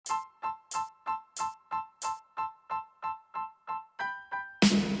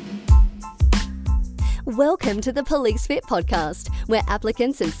Welcome to the Police Fit podcast, where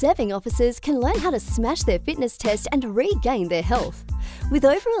applicants and serving officers can learn how to smash their fitness test and regain their health. With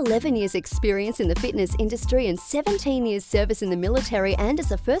over 11 years' experience in the fitness industry and 17 years' service in the military and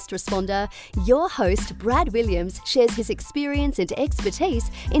as a first responder, your host, Brad Williams, shares his experience and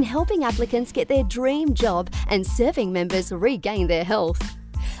expertise in helping applicants get their dream job and serving members regain their health.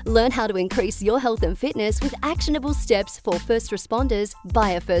 Learn how to increase your health and fitness with actionable steps for first responders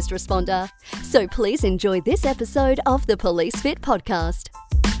by a first responder. So please enjoy this episode of the Police Fit podcast.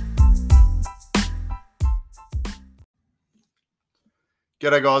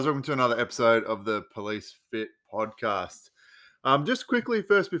 G'day guys, welcome to another episode of the Police Fit podcast. Just quickly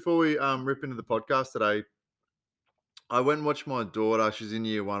first before we rip into the podcast today, I went and watched my daughter. She's in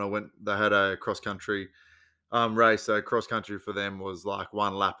year one. They had a cross country race. So cross country for them was like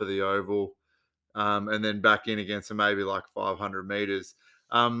one lap of the oval, and then back in again, so maybe like 500 meters.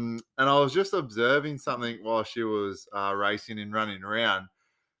 And I was just observing something while she was racing and running around,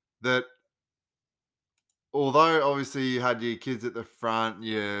 that although obviously you had your kids at the front,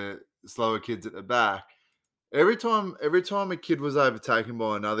 your slower kids at the back, every time a kid was overtaken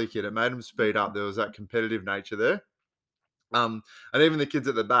by another kid, it made them speed up. There was that competitive nature there. And even the kids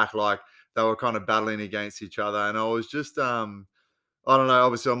at the back, like, they were kind of battling against each other. And I was just, I don't know,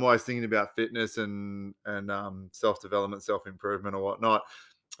 obviously I'm always thinking about fitness and self-development, self-improvement or whatnot.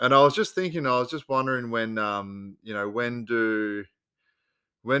 And I was just wondering when, when do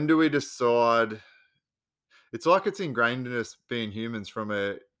we decide? It's like it's ingrained in us being humans from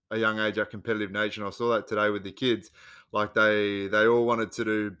a young age, our competitive nature. And I saw that today with the kids. Like they all wanted to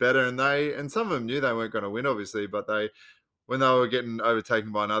do better, and some of them knew they weren't going to win, obviously, but when they were getting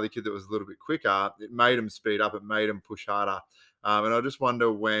overtaken by another kid that was a little bit quicker, it made them speed up. It made them push harder. And I just wonder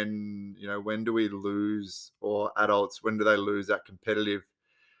when do we lose, or adults, when do they lose that competitive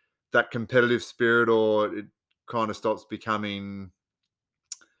spirit, or it kind of stops becoming,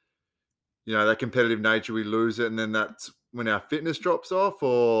 that competitive nature, we lose it, and then that's when our fitness drops off,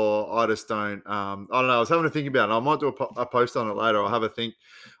 or I just don't. I don't know. I was having to think about it. I might do a post on it later. I'll have a think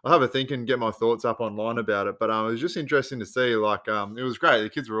and get my thoughts up online about it. But it was just interesting to see. Like, it was great. The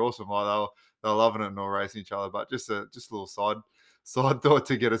kids were awesome. Like, they were loving it and all racing each other. But just a little side thought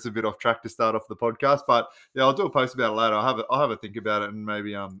to get us a bit off track to start off the podcast. But yeah, I'll do a post about it later. I'll have a think about it, and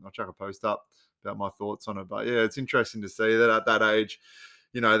maybe I'll chuck a post up about my thoughts on it. But yeah, it's interesting to see that at that age,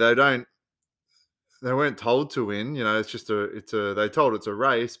 they weren't told to win. They told it's a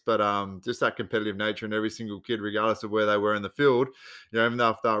race, but just that competitive nature in every single kid, regardless of where they were in the field, even though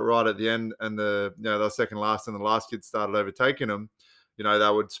if they were right at the end and they were second last and the last kid started overtaking them,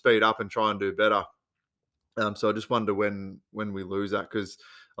 they would speed up and try and do better. So I just wonder when we lose that, because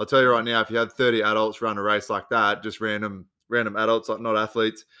I'll tell you right now, if you had 30 adults run a race like that, just random adults, like not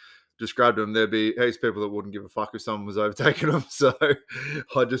athletes, just grabbed them, there'd be heaps of people that wouldn't give a fuck if someone was overtaking them. So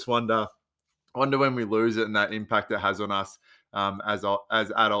I just wonder when we lose it and that impact it has on us as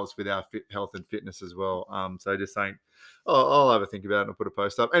adults with our health and fitness as well. So just saying, I'll have a think about it and I'll put a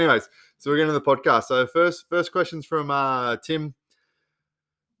post up. Anyways, so we're getting to the podcast. So first questions from Tim.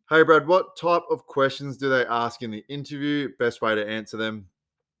 Hey, Brad, what type of questions do they ask in the interview? Best way to answer them?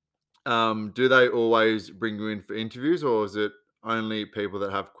 Do they always bring you in for interviews, or is it only people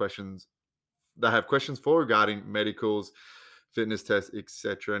that have questions for regarding medicals, fitness tests,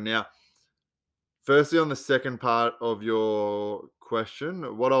 etc.? Now, firstly, on the second part of your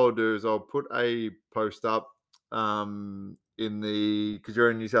question, what I'll do is I'll put a post up because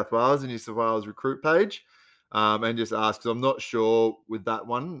you're in New South Wales recruit page, and just ask, because I'm not sure with that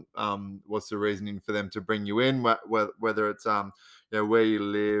one, what's the reasoning for them to bring you in, whether it's where you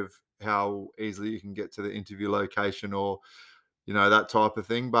live, how easily you can get to the interview location, or that type of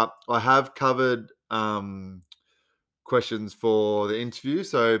thing. But I have covered questions for the interview.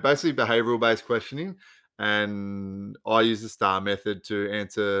 So basically behavioral based questioning, and I use the STAR method to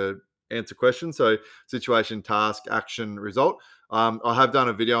answer questions. So situation, task, action, result. I have done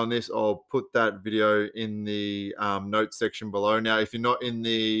a video on this. I'll put that video in the notes section below. Now, if you're not in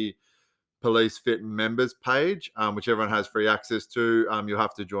the Police Fit members page, which everyone has free access to, you'll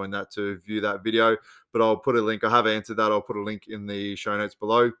have to join that to view that video. But I'll put a link. I have answered that. I'll put a link in the show notes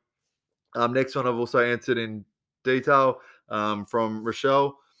below. Next one I've also answered in detail from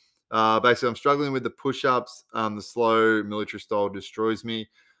Rochelle. Basically, I'm struggling with the push-ups. The slow military style destroys me.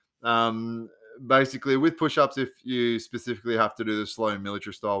 Basically, with push-ups, if you specifically have to do the slow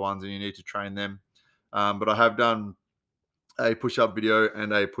military style ones and you need to train them. But I have done a push-up video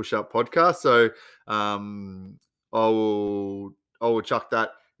and a push-up podcast. So I will chuck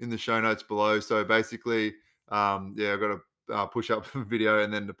that in the show notes below. So basically, I've got push-up video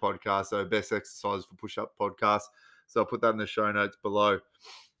and then the podcast. So best exercises for push-up podcast. So I'll put that in the show notes below. All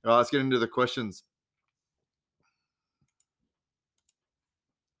right, let's get into the questions.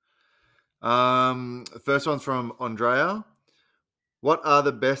 First one's from Andrea. What are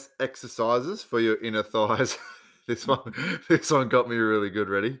the best exercises for your inner thighs? this one got me really good.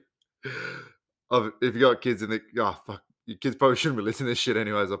 Ready? If you got kids and fuck, your kids probably shouldn't be listening to this shit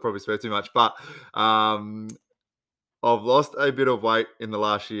anyways. I'll probably swear too much, but I've lost a bit of weight in the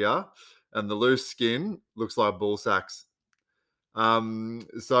last year, and the loose skin looks like ball sacks.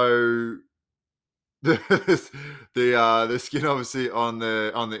 So the skin obviously on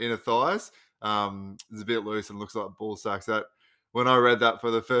the inner thighs is a bit loose and looks like ball sacks. That when I read that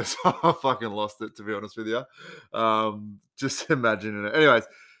for the first time, I fucking lost it, to be honest with you. Just imagining it. Anyways,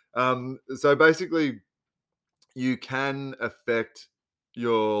 so basically you can affect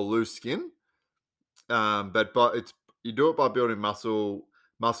your loose skin, but you do it by building muscle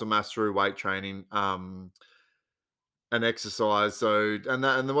mass through weight training. And exercise. So, and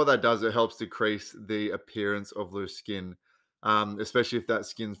then what that does, it helps decrease the appearance of loose skin, especially if that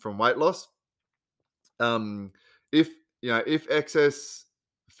skin's from weight loss. If if excess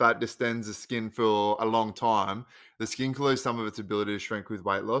fat distends the skin for a long time, the skin can lose some of its ability to shrink with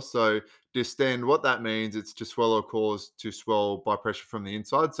weight loss. So, distend, what that means, it's to swell or cause to swell by pressure from the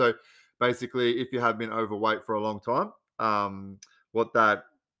inside. So, basically, if you have been overweight for a long time, what that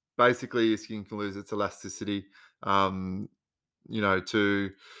basically your skin can lose its elasticity, to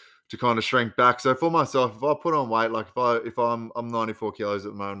kind of shrink back. So for myself, if I put on weight, like if I'm 94 kilos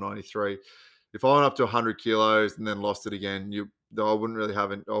at the moment, 93, if I went up to 100 kilos and then lost it again, I wouldn't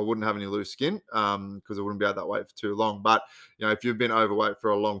have any loose skin, because I wouldn't be at that weight for too long. But if you've been overweight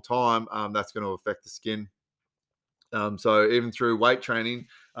for a long time, that's going to affect the skin. So even through weight training,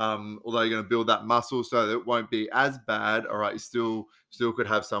 although you're going to build that muscle so that it won't be as bad, all right, you still could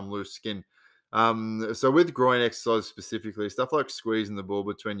have some loose skin. So with groin exercise specifically, stuff like squeezing the ball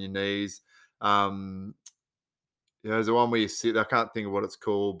between your knees. There's the one where you sit. I can't think of what it's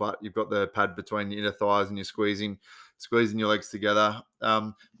called, but you've got the pad between your inner thighs and you're squeezing your legs together.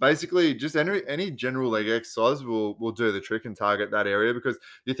 Basically, just any general leg exercise will do the trick and target that area, because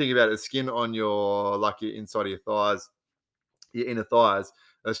you think about it, the skin on your inside of your thighs, your inner thighs.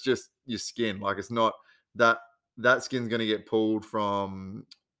 That's just your skin. Like, it's not that skin's going to get pulled from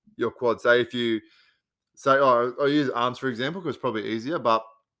your quad. Say if you say, I'll use arms for example because it's probably easier, but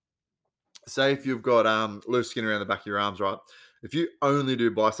say if you've got loose skin around the back of your arms, right? If you only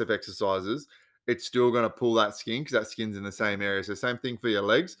do bicep exercises, it's still going to pull that skin because that skin's in the same area. So same thing for your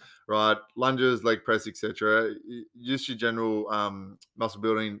legs, right? Lunges, leg press, etc. Just your general muscle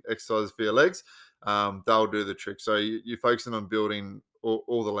building exercises for your legs. They'll do the trick. So you're focusing on building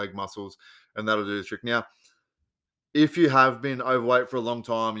all the leg muscles, and that'll do the trick. Now, if you have been overweight for a long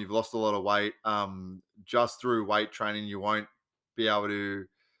time, you've lost a lot of weight, just through weight training, you won't be able to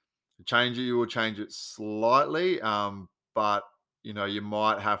change it. You will change it slightly, but you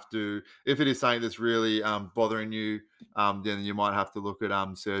might have to, if it is something that's really bothering you, then you might have to look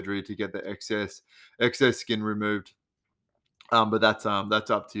at surgery to get the excess skin removed. But that's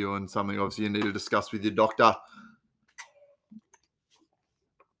up to you, and something obviously you need to discuss with your doctor.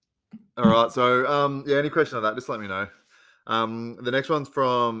 All right. So any question on that, just let me know. The next one's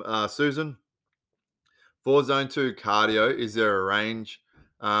from Susan. For zone 2 cardio, is there a range?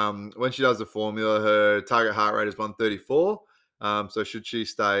 When she does the formula, her target heart rate is 134. So should she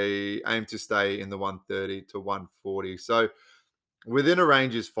aim to stay in the 130 to 140? So within a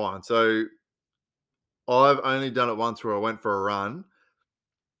range is fine. So I've only done it once where I went for a run.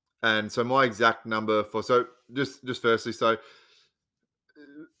 And so my exact number just firstly, so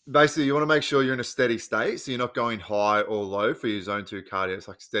basically you want to make sure you're in a steady state. So you're not going high or low for your zone 2 cardio. It's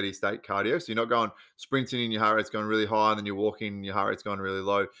like steady state cardio. So you're not going sprinting and your heart rate's going really high, and then you're walking and your heart rate's going really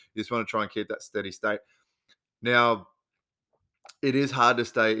low. You just want to try and keep that steady state. Now, it is hard to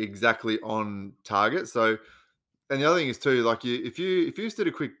stay exactly on target. So, and the other thing is too, like if you just did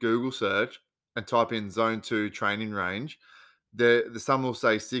a quick Google search and type in zone 2 training range, the some will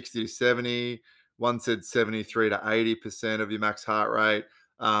say 60 to 70. One said 73 to 80% of your max heart rate.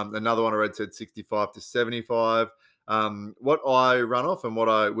 Another one I read said 65 to 75. What I run off and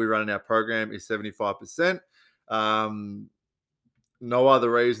what we run in our program is 75%. No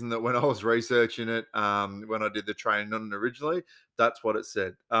other reason that when I was researching it, when I did the training on it originally, that's what it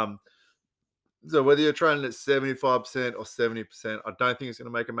said. So whether you're training at 75% or 70%, I don't think it's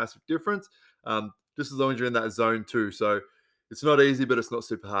going to make a massive difference. Just as long as you're in that zone 2. So it's not easy, but it's not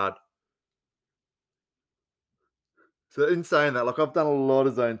super hard. So in saying that, like I've done a lot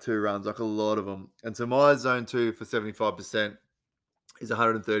of zone two runs, like a lot of them. And so my zone two for 75% is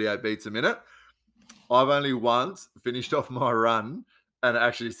 138 beats a minute. I've only once finished off my run and it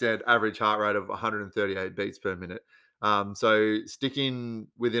actually said average heart rate of 138 beats per minute. So sticking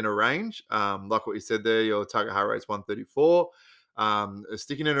within a range, like what you said there, your target heart rate's 134.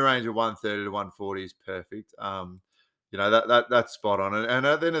 Sticking in a range of 130 to 140 is perfect. That's spot on. And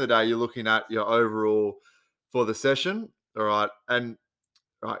at the end of the day, you're looking at your overall for the session. All right. And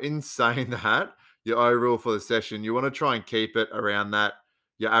in saying that, your overall for the session, you want to try and keep it around that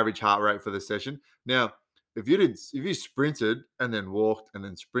your average heart rate for the session. Now, if you sprinted and then walked and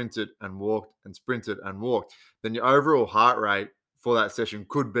then sprinted and walked and sprinted and walked, then your overall heart rate for that session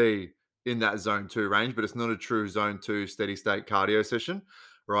could be in that zone two range, but it's not a true zone two steady state cardio session,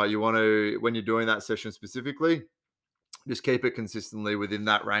 right? You want to, when you're doing that session specifically, just keep it consistently within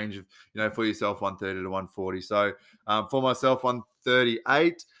that range of, for yourself, 130 to 140. So for myself,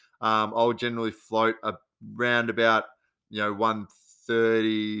 138, I'll generally float around about,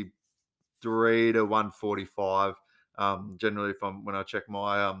 133 to 145. Generally, when I check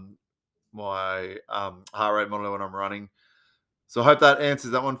my heart rate monitor when I'm running. So I hope that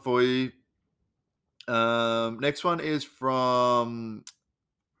answers that one for you. Next one is from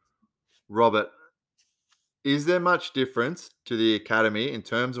Robert. Is there much difference to the academy in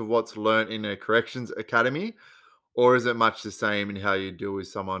terms of what's learnt in a corrections academy, or is it much the same in how you deal with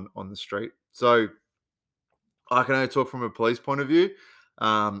someone on the street? So I can only talk from a police point of view.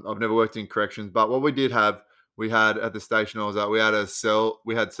 I've never worked in corrections, but what we had at the station I was at, we had a cell,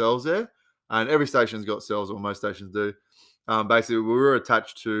 we had cells there, and every station's got cells, or most stations do. Basically, we were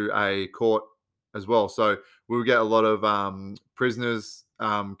attached to a court as well, so we would get a lot of prisoners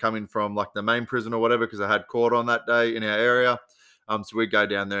coming from like the main prison or whatever, because I had court on that day in our area. So we'd go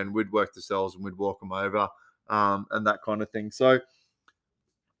down there and we'd work the cells and we'd walk them over and that kind of thing. So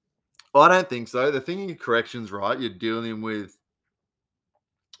I don't think so. The thing in corrections, right? You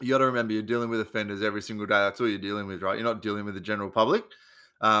got to remember, you're dealing with offenders every single day. That's all you're dealing with, right? You're not dealing with the general public.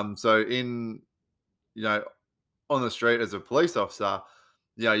 So you know, on the street as a police officer,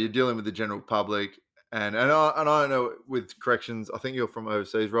 you're dealing with the general public. And I don't know with corrections, I think you're from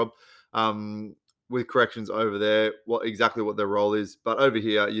overseas, Rob. With corrections over there, what their role is. But over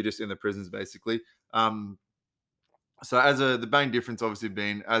here, you're just in the prisons, basically. So the main difference, obviously,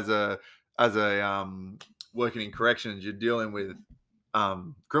 being as a working in corrections, you're dealing with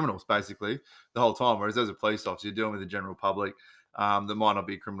criminals basically the whole time, whereas as a police officer, you're dealing with the general public that might not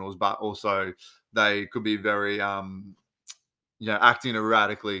be criminals, but also they could be very acting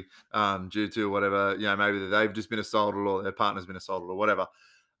erratically due to whatever, maybe they've just been assaulted or their partner's been assaulted or whatever.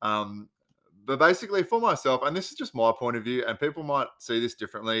 But basically, for myself, and this is just my point of view, and people might see this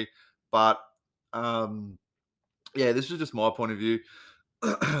differently, but this is just my point of view.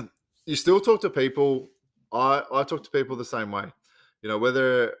 You still talk to people. I talk to people the same way.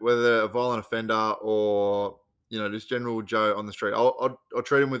 Whether a violent offender or just general Joe on the street, I'll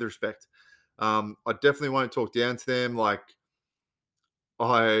treat them with respect. I definitely won't talk down to them. Like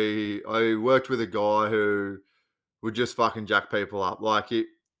I worked with a guy who would just fucking jack people up. Like he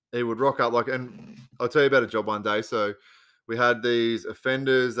would rock up, and I'll tell you about a job one day. So we had these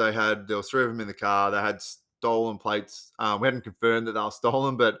offenders. There was three of them in the car. They had stolen plates. We hadn't confirmed that they were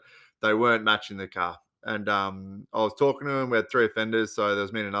stolen, but they weren't matching the car. And I was talking to them. We had three offenders, so there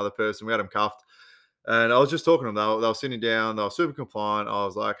was me and another person. We had them cuffed, and I was just talking to them. They were sitting down. They were super compliant. I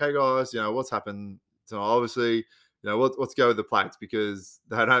was like, "Hey guys, what's happened? So obviously, let's go with the plates because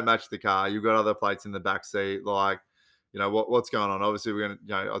they don't match the car. You've got other plates in the back seat. Like, what's going on? Obviously, we're gonna,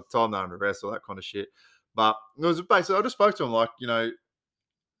 I told them they're under arrest, all that kind of shit. But it was basically, I just spoke to them like,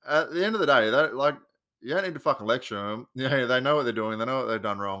 at the end of the day, that like you don't need to fucking lecture them. They know what they're doing. They know what they've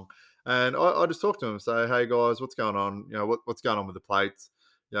done wrong. And I just talk to them and say, hey guys, what's going on? What's going on with the plates?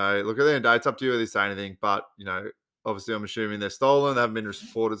 Look, at the end of the day, it's up to you whether you say anything. But, obviously I'm assuming they're stolen. They haven't been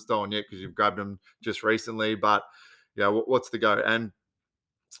reported stolen yet because you've grabbed them just recently. But, what's the go? And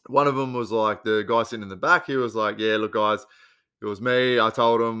one of them was like, the guy sitting in the back, he was like, yeah, look, guys, it was me. I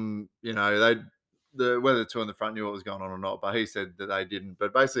told them, whether the two in the front knew what was going on or not, but he said that they didn't.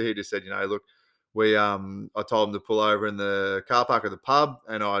 But basically he just said, look, I told him to pull over in the car park of the pub,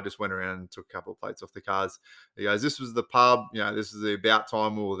 and I just went around and took a couple of plates off the cars. He goes, this was the pub, this is the about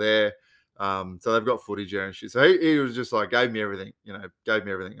time we were there. So they've got footage there and shit. So he was just like, gave me everything. I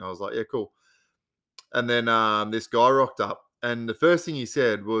was like, yeah, cool. And then this guy rocked up, and the first thing he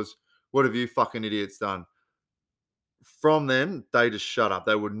said was, what have you fucking idiots done? From then, they just shut up.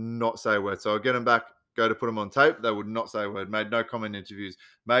 They would not say a word. So I get them back go to put them on tape, they would not say a word, made no comment in interviews,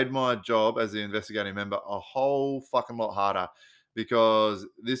 made my job as the investigating member a whole fucking lot harder because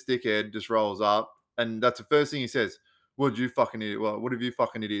this dickhead just rolls up and that's the first thing he says. What you fucking idiot? Well, what have you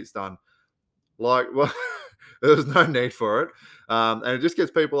fucking idiots done? Like, well, there's no need for it. And it just gets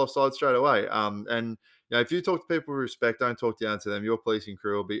people offside straight away. And if you talk to people with respect, don't talk down to them, your policing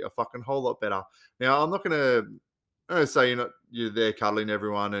crew will be a fucking whole lot better. Now, I'm not gonna say you're there cuddling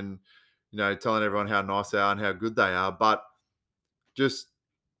everyone and telling everyone how nice they are and how good they are, but just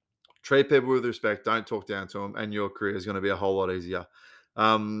treat people with respect. Don't talk down to them, and your career is going to be a whole lot easier.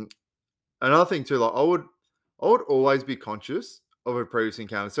 Um, Another thing too, like I would always be conscious of a previous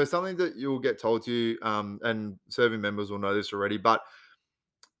encounter. So something that you'll get told to you, and serving members will know this already, but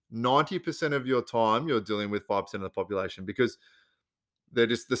 90% of your time you're dealing with 5% of the population because they're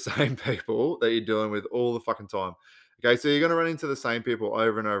just the same people that you're dealing with all the fucking time. Okay, so you're going to run into the same people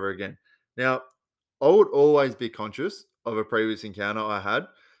over and over again. Now, I would always be conscious of a previous encounter I had.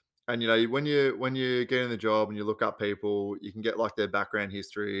 And when you get in the job and you look up people, you can get like their background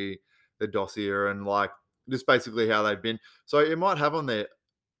history, their dossier, and like just basically how they've been. So it might have on there,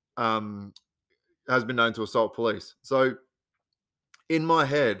 um, has been known to assault police. So in my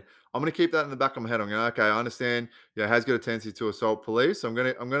head, I'm going to keep that in the back of my head. I'm going, okay, I understand. Has got a tendency to assault police. So I'm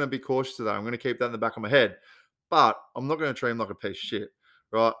going to be cautious of that. I'm going to keep that in the back of my head, but I'm not going to treat him like a piece of shit,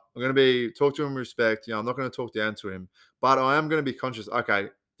 right? I'm going to talk to him with respect. I'm not going to talk down to him, but I am going to be conscious. Okay,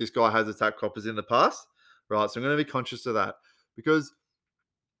 this guy has attacked coppers in the past, right? So I'm going to be conscious of that because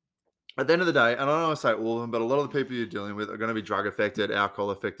at the end of the day, and I don't want to say all of them, but a lot of the people you're dealing with are going to be drug affected, alcohol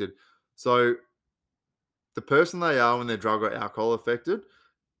affected. So the person they are when they're drug or alcohol affected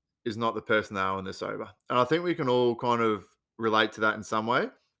is not the person they are when they're sober. And I think we can all kind of relate to that in some way.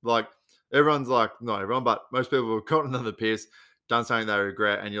 Like everyone's like, not everyone, but most people have gotten another piss, done something they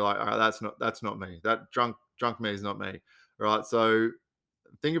regret, and you're like, all right, that's not me. That drunk me is not me. Right. So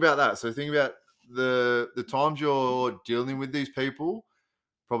think about that. So think about the times you're dealing with these people,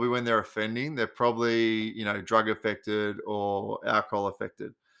 probably when they're offending, they're probably, drug affected or alcohol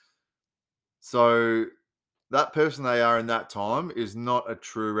affected. So that person they are in that time is not a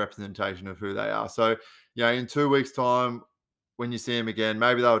true representation of who they are. So, in 2 weeks' time, when you see them again,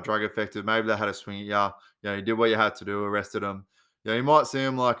 maybe they were drug affected, maybe they had a swing at you, you did what you had to do, arrested them. You might see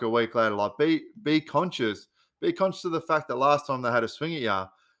them like a week later, like be conscious. Be conscious of the fact that last time they had a swing at you,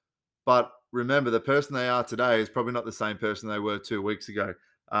 but remember the person they are today is probably not the same person they were 2 weeks ago.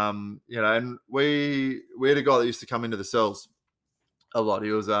 And we had a guy that used to come into the cells a lot.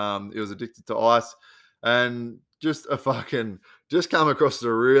 He was addicted to ice, and just come across as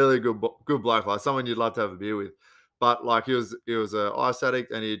a really good bloke, like someone you'd love to have a beer with. But like he was a ice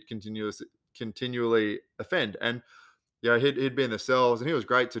addict, and he'd continually offend. And he'd be in the cells, and he was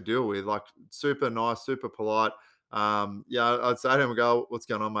great to deal with, like super nice, super polite. I'd say to him, go, "What's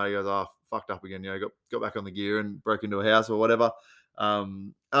going on, mate?" He goes, "Oh, fucked up again. Got back on the gear and broke into a house or whatever."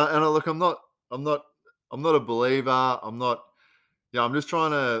 Look, I'm not, I'm not a believer. I'm just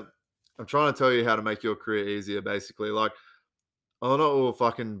I'm trying to tell you how to make your career easier, basically. Like, I'm not all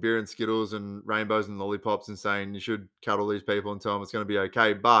fucking beer and Skittles and rainbows and lollipops and saying you should cuddle these people and tell them it's going to be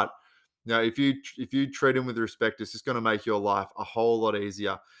okay. But if you treat them with respect, it's just going to make your life a whole lot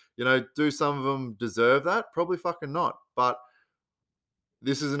easier. Do some of them deserve that? Probably fucking not. But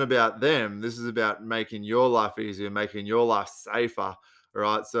this isn't about them. This is about making your life easier, making your life safer. All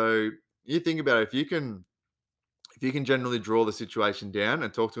right. So you think about it. If you can generally draw the situation down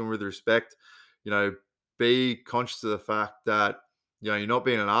and talk to them with respect, be conscious of the fact that, you're not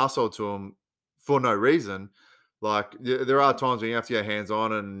being an asshole to them for no reason. Like there are times when you have to go hands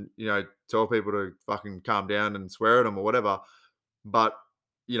on and, tell people to fucking calm down and swear at them or whatever. But,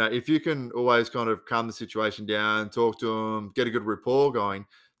 if you can always kind of calm the situation down, talk to them, get a good rapport going,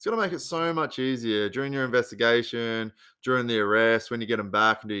 it's going to make it so much easier during your investigation, during the arrest, when you get them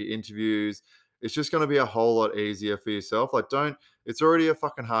back and do your interviews. It's just going to be a whole lot easier for yourself. Like, it's already a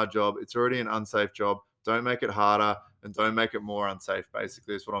fucking hard job. It's already an unsafe job. Don't make it harder and don't make it more unsafe,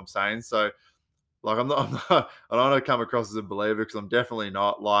 basically, is what I'm saying. So, like, I don't want to come across as a believer because I'm definitely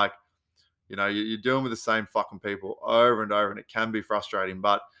not. Like, you're dealing with the same fucking people over and over, and it can be frustrating,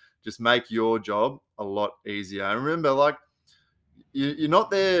 but just make your job a lot easier. And remember, like, you're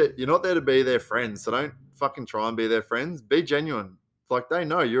not there to be their friends. So don't fucking try and be their friends. Be genuine. Like, they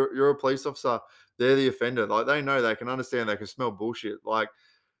know you're a police officer. They're the offender. Like, they know, they can understand, they can smell bullshit. Like,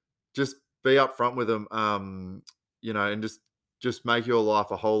 just be upfront with them. And just make your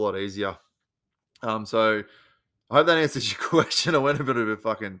life a whole lot easier. So I hope that answers your question. I went a bit of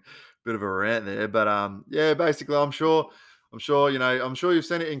a rant there, but basically, I'm sure, I'm sure you've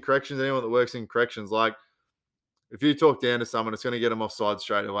seen it in corrections. Anyone that works in corrections, like if you talk down to someone, it's going to get them offside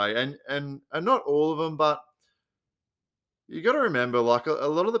straight away. And not all of them, but you got to remember, like a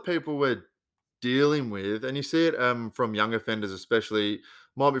lot of the people we're dealing with, and you see it from young offenders, especially,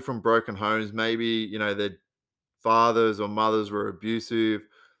 might be from broken homes. Maybe their fathers or mothers were abusive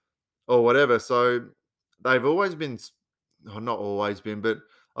or whatever. So they've always been, not always been, but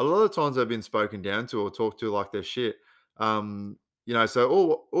a lot of times they've been spoken down to or talked to like they're shit. So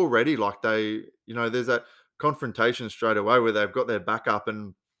already like there's that confrontation straight away where they've got their back up.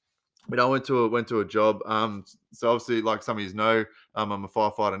 And I went to a job. So obviously, like some of you know, I'm a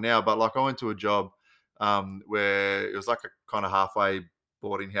firefighter now, but like I went to a job where it was like a kind of halfway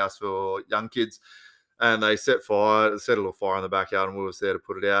boarding house for young kids, and they set a little fire in the backyard, and we were there to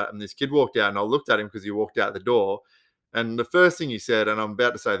put it out. And this kid walked out, and I looked at him because he walked out the door, and the first thing he said, and I'm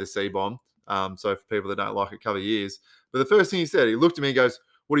about to say the C bomb, so for people that don't like it, cover your ears. But the first thing he said, he looked at me and goes,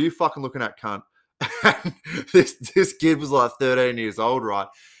 "What are you fucking looking at, cunt?" And this kid was like 13 years old, right?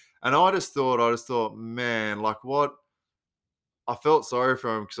 And I just thought, man, like what? I felt sorry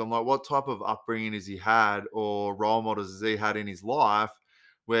for him because I'm like, what type of upbringing has he had or role models has he had in his life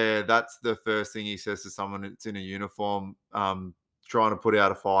where that's the first thing he says to someone that's in a uniform, trying to put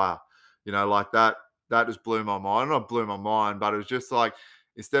out a fire? Like that just blew my mind. Not blew my mind, but it was just like,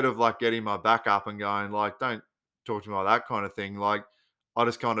 instead of like getting my back up and going like, don't talk to me like that kind of thing, like I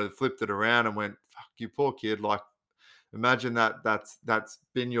just kind of flipped it around and went, fuck you, poor kid. Like, imagine that's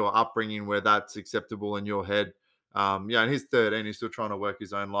been your upbringing where that's acceptable in your head. And he's 13, he's still trying to work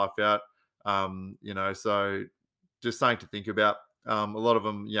his own life out. So just something to think about. A lot of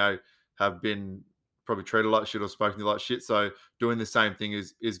them, have been probably treated like shit or spoken to like shit. So doing the same thing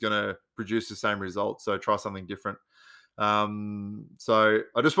is going to produce the same result. So try something different. So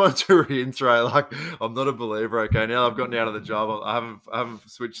I just wanted to reiterate, like, I'm not a believer. Okay, now I've gotten out of the job, I haven't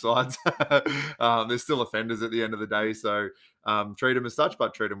switched sides. There's still offenders at the end of the day, so treat them as such,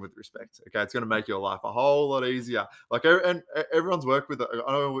 but treat them with respect. Okay, it's going to make your life a whole lot easier. Like, and everyone's worked with.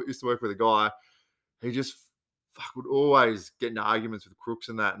 I know I used to work with a guy. He just would always get into arguments with crooks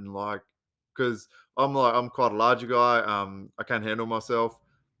and that, and like, because I'm quite a larger guy. I can't handle myself.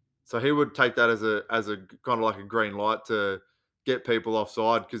 So he would take that as a kind of like a green light to get people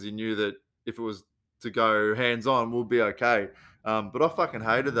offside because he knew that if it was to go hands on, we'll be okay. But I fucking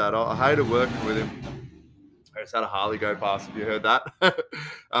hated that. I hated working with him. I just had a Harley go past. If you heard that,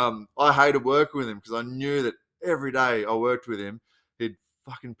 I hated working with him because I knew that every day I worked with him, he'd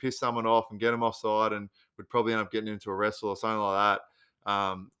fucking piss someone off and get him offside, and would probably end up getting into a wrestle or something like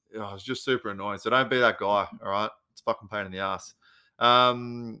that. It was just super annoying. So don't be that guy. All right, it's fucking pain in the ass.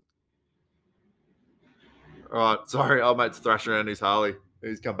 All right, sorry, our mate's thrashing around his Harley.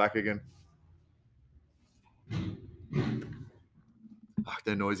 He's come back again. Fuck,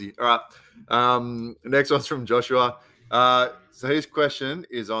 they're noisy. All right. Next one's from Joshua. So his question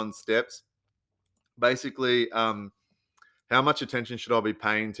is on steps. Basically, how much attention should I be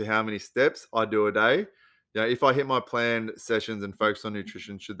paying to how many steps I do a day? If I hit my planned sessions and focus on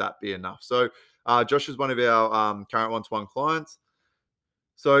nutrition, should that be enough? So Josh is one of our current one-to-one clients.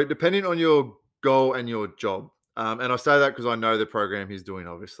 So depending on your goal and your job, and I say that because I know the program he's doing,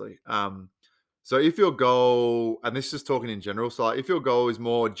 obviously. So if your goal, and this is talking in general, so like if your goal is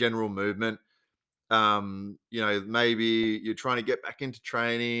more general movement, maybe you're trying to get back into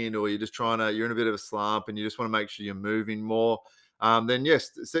training, or you're in a bit of a slump and you just want to make sure you're moving more, then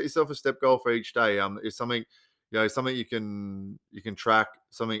yes, set yourself a step goal for each day. It's something, something you can track,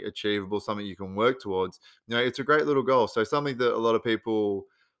 something achievable, something you can work towards. It's a great little goal. So something that a lot of people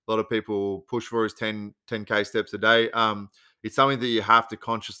push for is 10K steps a day. It's something that you have to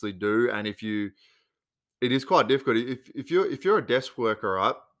consciously do, and it is quite difficult if you're a desk worker,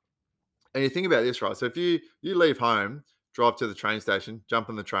 right? And you think about this, right? So if you leave home, drive to the train station, jump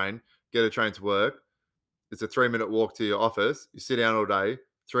on the train, get a train to work, it's a 3-minute walk to your office. You sit down all day,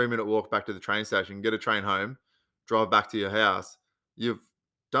 3-minute walk back to the train station, get a train home, drive back to your house. You've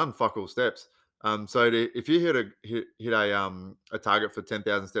done fuck all steps. If you hit a target for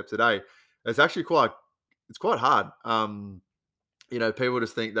 10,000 steps a day, it's actually quite hard. People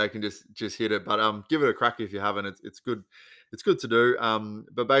just think they can just hit it, but give it a crack if you haven't. It's good. It's good to do.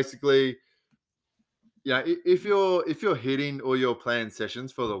 But basically, if you're hitting all your planned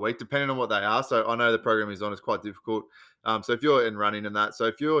sessions for the week, depending on what they are. So I know the program is on is quite difficult. So if you're in running and that, so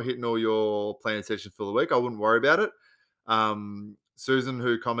if you're hitting all your planned sessions for the week, I wouldn't worry about it. Susan,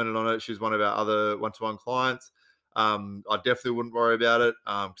 who commented on it, she's one of our other one-to-one clients. I definitely wouldn't worry about it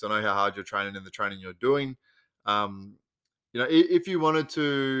because I know how hard you're training and the training you're doing. If you wanted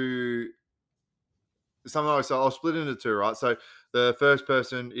to something like, so I'll split into two, right? So the first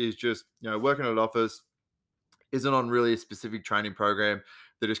person is just, working at an office, isn't on really a specific training program.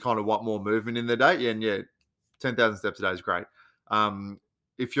 They just kind of want more movement in their day. And yeah, 10,000 steps a day is great. Um,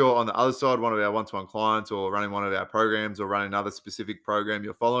 if you're on the other side, one of our one-to-one clients, or running one of our programs, or running another specific program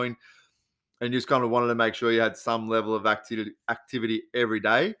you're following, and you just kind of wanted to make sure you had some level of activity every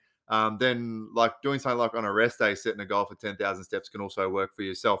day, then like doing something like on a rest day, setting a goal for 10,000 steps can also work for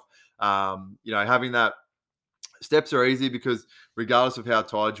yourself. Having that, steps are easy because regardless of how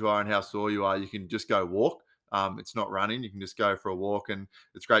tired you are and how sore you are, you can just go walk. It's not running. You can just go for a walk, and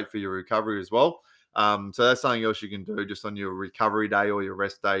it's great for your recovery as well. So that's something else you can do just on your recovery day or your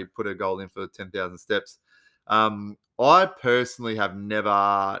rest day. Put a goal in for 10,000 steps. I personally have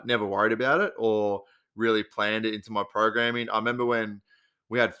never worried about it or really planned it into my programming. I remember when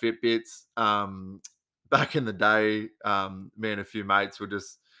we had Fitbits back in the day. Me and a few mates were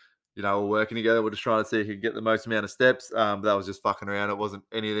just, we're working together. We're just trying to see who could get the most amount of steps. But that was just fucking around. It wasn't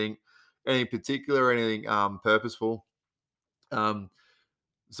anything particular or anything purposeful.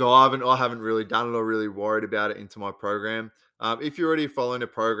 So I haven't really done it or really worried about it into my program. If you're already following a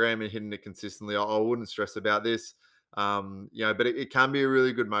program and hitting it consistently, I wouldn't stress about this. But it can be a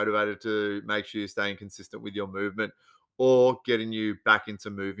really good motivator to make sure you're staying consistent with your movement or getting you back into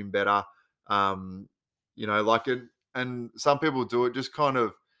moving better. Like it, and some people do it just kind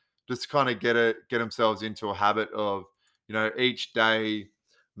of get themselves into a habit of, each day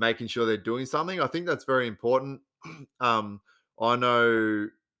making sure they're doing something. I think that's very important. I know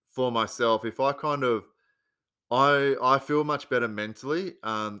for myself, if I feel much better mentally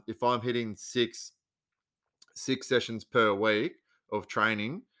if I'm hitting six sessions per week of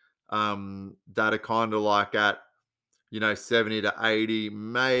training that are kind of like at 70 to 80,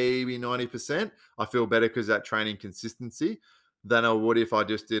 maybe 90%. I feel better because that training consistency than I would if I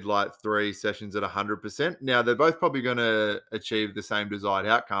just did like 3 sessions at 100%. Now, they're both probably going to achieve the same desired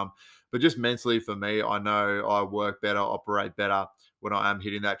outcome, but just mentally for me, I know I work better, operate better when I am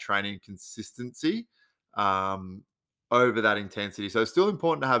hitting that training consistency over that intensity. So it's still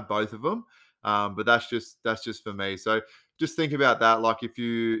important to have both of them, but that's just for me. So just think about that. Like if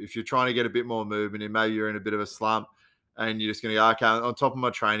you're trying to get a bit more movement and maybe you're in a bit of a slump, and you're just going to go, okay, on top of my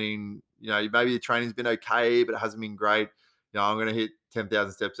training, maybe the training's been okay, but it hasn't been great. I'm going to hit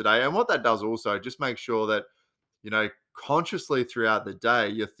 10,000 steps a day. And what that does also, just make sure that, consciously throughout the day,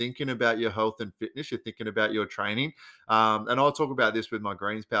 you're thinking about your health and fitness, you're thinking about your training. And I'll talk about this with my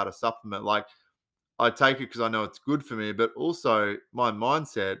greens powder supplement. Like I take it because I know it's good for me, but also my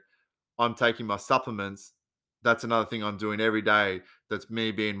mindset, I'm taking my supplements. That's another thing I'm doing every day. That's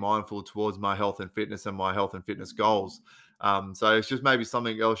me being mindful towards my health and fitness and my health and fitness goals. So it's just maybe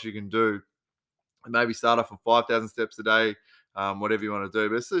something else you can do. Maybe start off with 5,000 steps a day, whatever you want to do.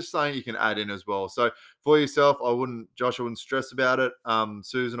 But it's just something you can add in as well. So for yourself, Josh, I wouldn't stress about it.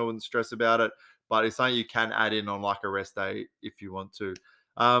 Susan, I wouldn't stress about it. But it's something you can add in on like a rest day if you want to.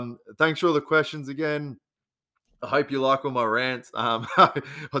 Thanks for all the questions again. I hope you like all my rants. I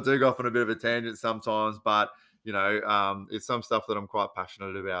do go off on a bit of a tangent sometimes, but it's some stuff that I'm quite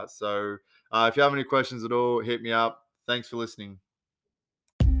passionate about. So if you have any questions at all, hit me up. Thanks for listening.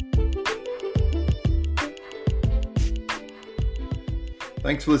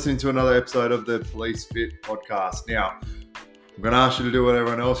 Thanks for listening to another episode of the Police Fit podcast. Now, I'm going to ask you to do what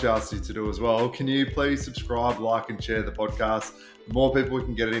everyone else asks you to do as well. Can you please subscribe, like, and share the podcast? The more people we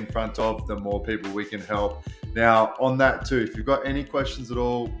can get it in front of, the more people we can help. Now, on that too, if you've got any questions at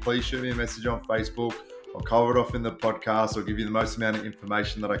all, please shoot me a message on Facebook. I'll cover it off in the podcast. I'll give you the most amount of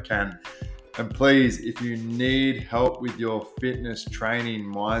information that I can. And please, if you need help with your fitness, training,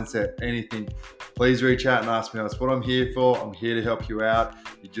 mindset, anything, please reach out and ask me. That's what I'm here for. I'm here to help you out.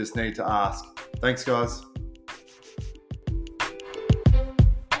 You just need to ask. Thanks, guys.